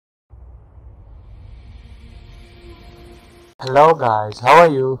Hello guys, how are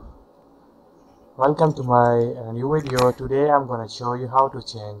you? Welcome to my new video. Today I'm gonna show you how to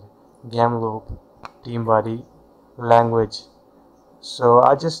change Gameloop TeamBuddy language. So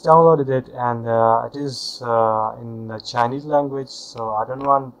I just downloaded it and it is in the Chinese language, so I don't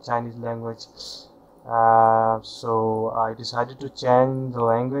want Chinese language. So I decided to change the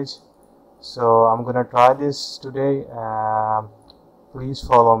language. So I'm gonna try this today. Please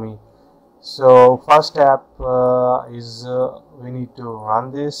follow me. So first step is we need to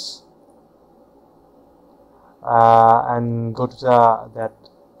run this and go to that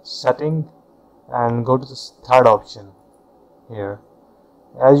setting and go to the third option here.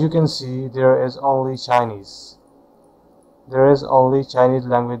 As you can see, there is only Chinese. There is only Chinese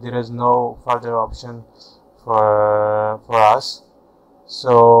language. There is no further option for us.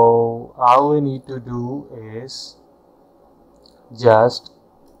 So all we need to do is just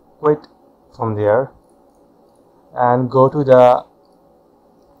quit from there and go to the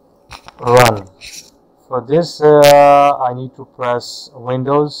run. For this I need to press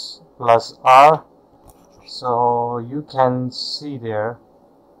Windows plus R, so you can see there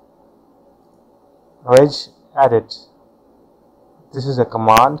edit. This is a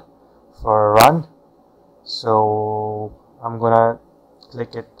command for run, so I'm gonna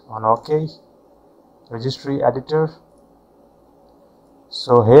click it on OK. Registry editor.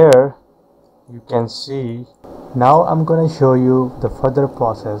 So here you can see. Now I'm gonna show you the further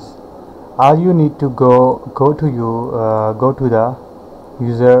process. All you need to go to the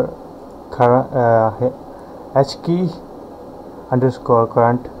user h key underscore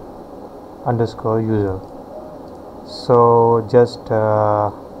current underscore user. So just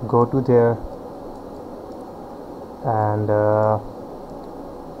go to there and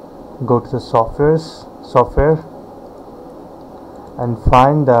go to the software and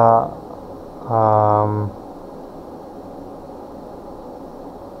find the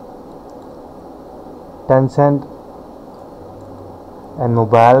Tencent and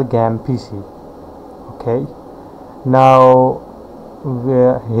mobile game PC. Okay, now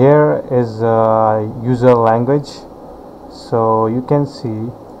here is user language, so you can see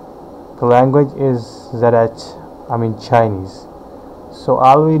the language is ZH, I mean Chinese. So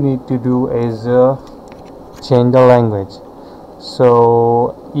all we need to do is change the language.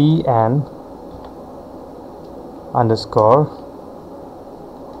 So en underscore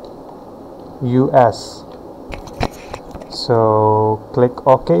US. So click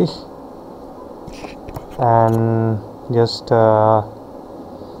OK and just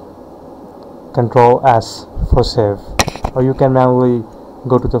Control S for save, or you can manually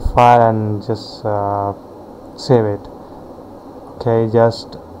go to the file and just save it. Okay,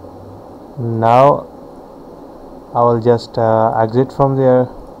 just now I will just exit from there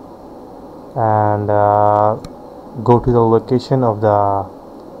and go to the location of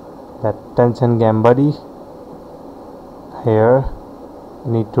that Tencent Game Buddy. Here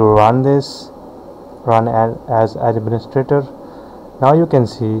you need to run as administrator. Now you can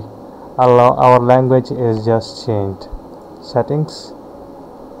see our language is just changed. Settings,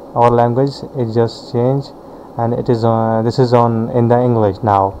 our language is just changed, and it is this is in the English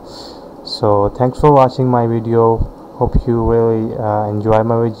now. So thanks for watching my video. Hope you really enjoy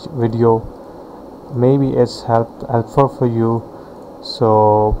my video. Maybe it's helpful for you.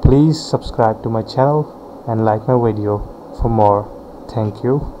 So please subscribe to my channel and like my video for more. Thank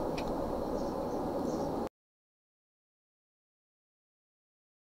you.